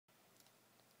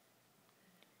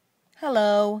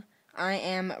Hello, I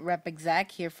am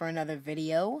Repic here for another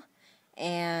video,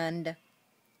 and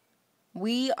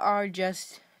we are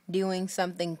just doing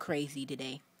something crazy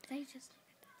today.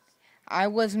 I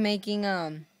was making,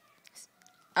 I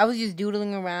was just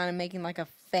doodling around and making like a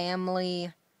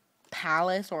family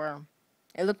palace, or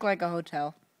it looked like a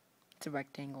hotel. It's a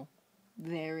rectangle.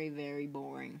 Very, very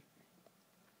boring.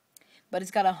 But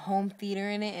it's got a home theater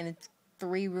in it, and it's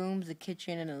 3 rooms, a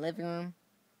kitchen, and a living room.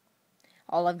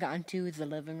 All I've gotten to is the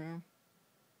living room,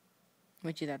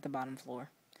 which is at the bottom floor.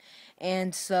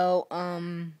 And so,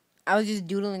 I was just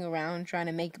doodling around trying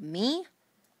to make me,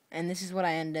 and this is what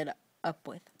I ended up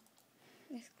with.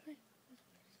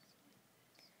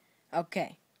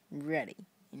 Okay, ready.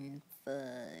 In 5,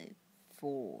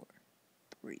 4,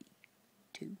 3,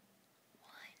 2, 1.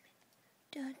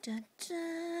 Dun, dun,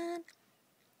 dun.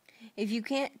 If you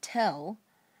can't tell,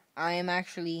 I am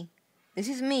actually, this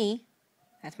is me.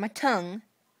 That's my tongue,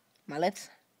 my lips.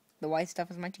 The white stuff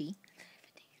is my teeth.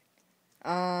 These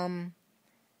are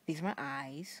my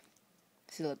eyes.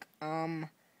 See, look,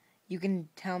 you can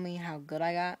tell me how good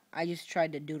I got. I just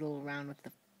tried to doodle around with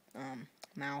the,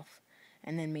 mouth,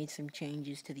 and then made some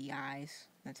changes to the eyes.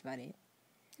 That's about it.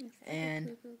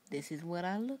 And this is what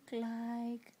I look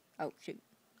like. Oh, shoot.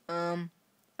 I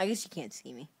guess you can't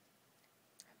see me.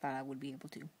 I thought I would be able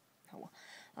to. Oh,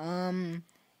 well.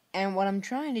 And what I'm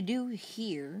trying to do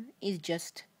here is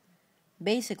just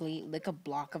basically lick a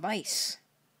block of ice.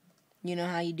 You know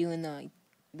how you do in the,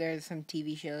 there's some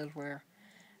TV shows where,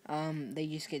 they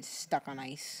just get stuck on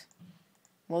ice.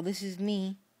 Well, this is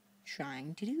me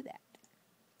trying to do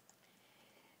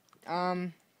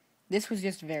that. This was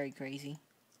just very crazy.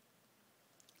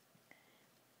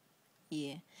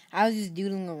 Yeah. I was just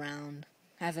doodling around,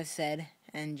 as I said,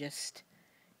 and just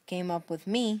came up with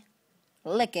me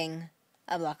licking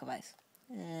a block of ice.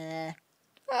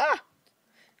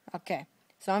 Okay.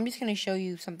 So I'm just going to show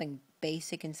you something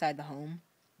basic inside the home.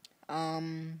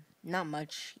 Not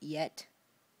much yet.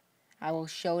 I will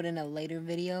show it in a later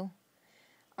video.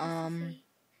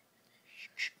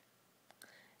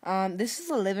 This is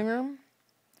the living room.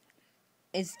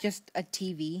 It's just a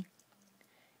TV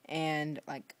and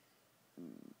like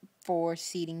 4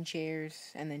 seating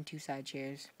chairs and then 2 side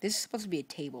chairs. This is supposed to be a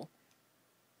table,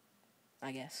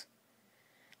 I guess.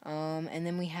 And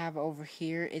then we have over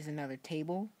here is another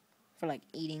table for like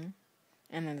eating,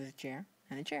 and then there's a chair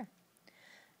and a chair.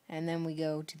 And then we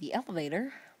go to the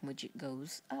elevator, which it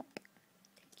goes up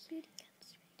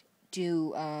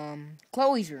to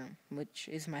Chloe's room, which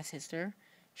is my sister.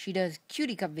 She does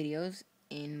cutie cup videos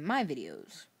in my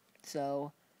videos,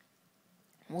 so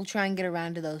we'll try and get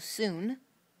around to those soon.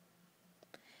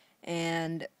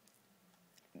 And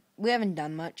we haven't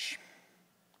done much.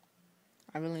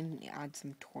 I really need to add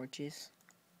some torches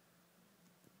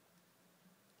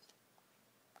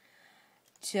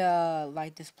to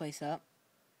light this place up.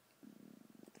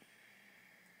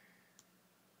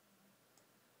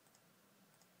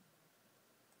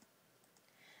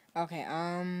 Okay,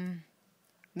 then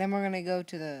we're gonna go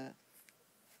to the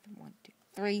 1, 2,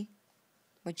 3,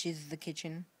 which is the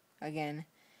kitchen. Again,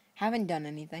 haven't done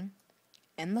anything.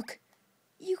 And look,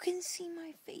 you can see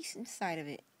my face inside of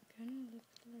it. Kinda looks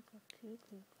like a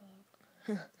cuckoo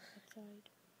clock outside.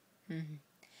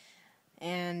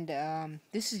 And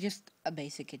this is just a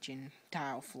basic kitchen,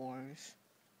 tile floors.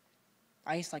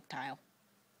 I just like tile,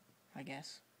 I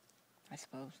guess, I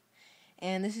suppose.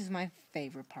 And this is my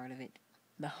favorite part of it,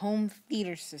 the home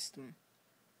theater system.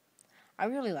 I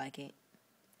really like it.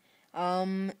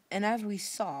 And as we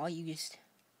saw, you just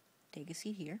take a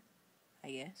seat here,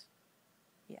 I guess.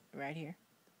 Yeah, right here.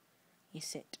 You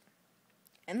sit.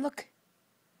 And look,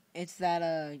 it's that,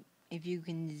 if you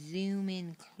can zoom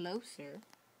in closer,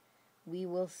 we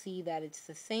will see that it's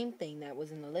the same thing that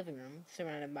was in the living room,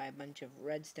 surrounded by a bunch of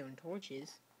redstone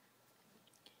torches.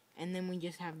 And then we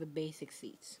just have the basic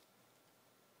seats.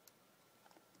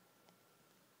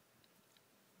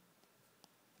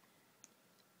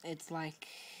 It's like,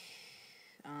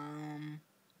 I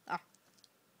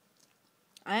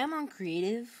am on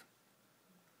creative,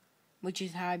 which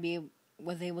is how I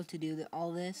was able to do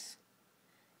all this,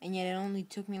 and yet it only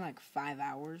took me like 5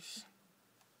 hours.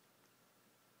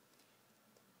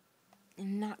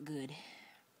 And not good.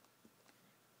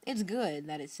 It's good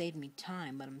that it saved me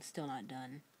time, but I'm still not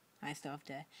done. I still have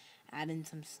to add in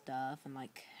some stuff and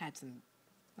like add some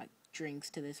like drinks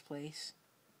to this place.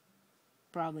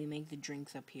 Probably make the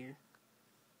drinks up here,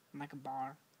 like a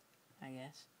bar, I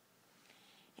guess.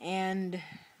 And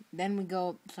then we go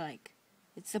up to like,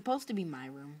 it's supposed to be my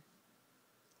room.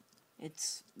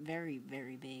 It's very,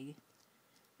 very big.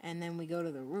 And then we go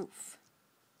to the roof.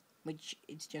 which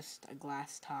it's just a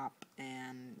glass top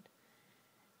and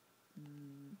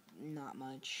not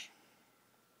much.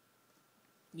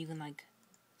 You can like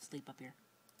sleep up here,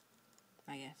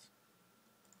 I guess.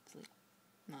 Sleep.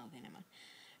 No, okay, never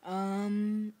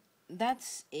mind.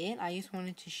 That's it. I just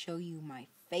wanted to show you my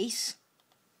face.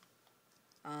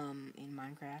 In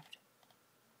Minecraft.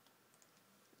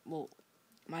 Well,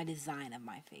 my design of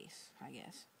my face, I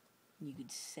guess you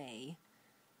could say.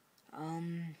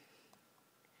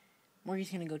 We're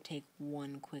just gonna go take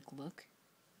one quick look,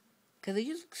 because it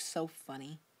just looks so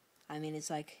funny. I mean, it's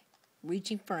like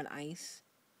reaching for an ice.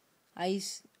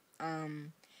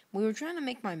 We were trying to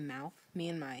make my mouth, me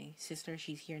and my sister,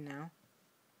 she's here now.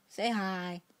 Say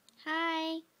hi.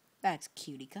 Hi. That's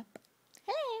Cutie Cup.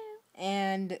 Hello.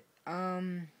 And,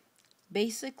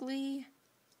 basically,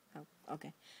 oh,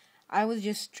 okay. I was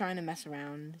just trying to mess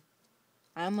around.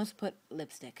 I almost put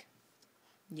lipstick.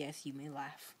 Yes, you may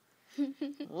laugh.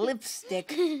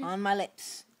 Lipstick on my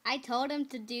lips. I told him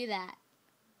to do that.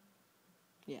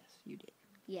 Yes, you did.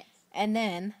 Yes. And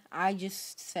then I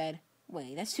just said,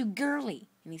 wait, that's too girly.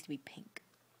 It needs to be pink.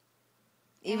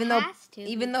 Even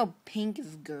though pink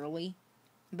is girly,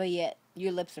 but yet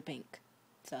your lips are pink.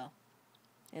 So,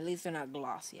 at least they're not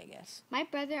glossy, I guess. My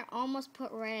brother almost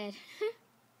put red.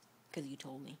 Because you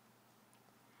told me.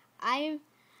 I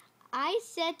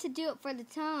said to do it for the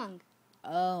tongue.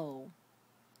 Oh.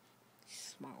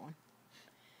 Smart one.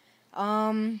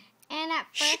 And at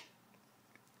first...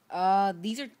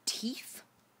 These are teeth.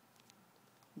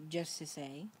 Just to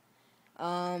say.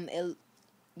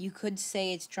 You could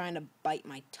say it's trying to bite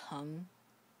my tongue.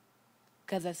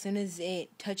 Because as soon as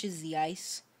it touches the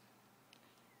ice,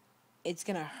 it's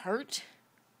going to hurt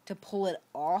to pull it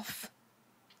off.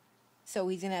 So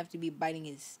he's going to have to be biting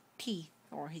his teeth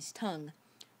or his tongue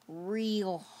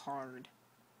real hard.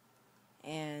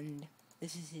 And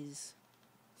this is his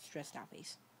stressed out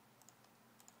face.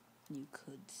 You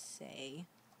could say.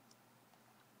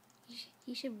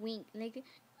 He should wink. Like,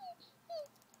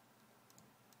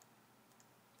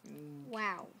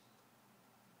 wow.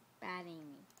 Bad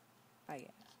aiming. I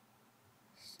guess.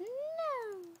 Snow.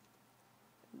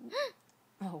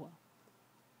 Oh well.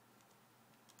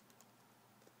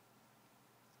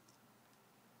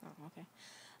 Oh, okay.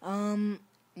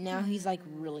 Now he's like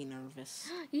really nervous.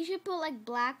 You should put like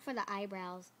black for the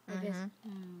eyebrows. Like this.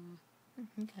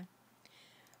 Okay.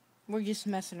 We're just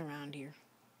messing around here.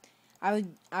 I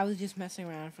was just messing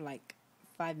around for like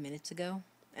 5 minutes ago,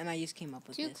 and I just came up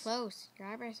with this. Too close. Your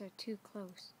eyebrows are too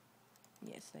close.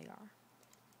 Yes, they are.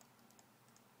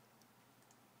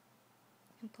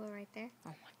 And pull it right there. Oh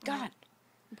my God!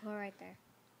 And pull it right there.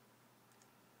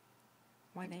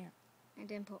 Why there? And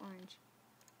then put orange.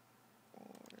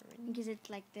 Because it's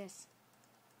like this.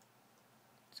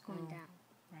 It's going down.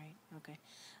 Right. Okay.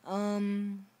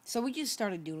 So we just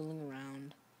started doodling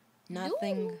around.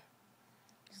 Nothing. Doodle.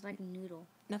 It's like noodle.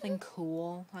 Nothing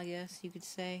cool, I guess you could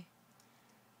say.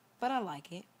 But I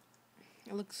like it.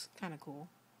 It looks kind of cool.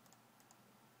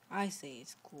 I say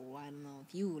it's cool. I don't know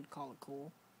if you would call it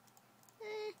cool.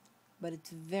 But it's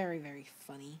very, very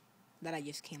funny that I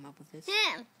just came up with this.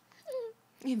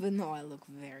 Even though I look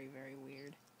very, very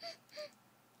weird.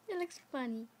 It looks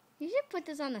funny. You should put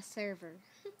this on a server.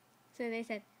 So they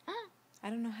said, I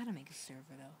don't know how to make a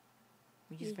server, though.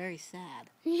 Which is very sad.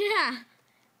 Yeah.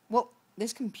 Well,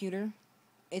 this computer,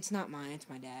 it's not mine. It's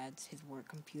my dad's, his work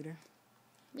computer.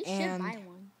 We should buy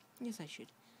one. Yes, I should.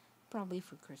 Probably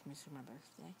for Christmas or my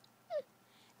birthday.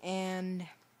 And,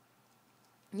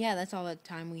 yeah, that's all the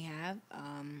time we have.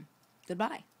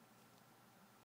 Goodbye.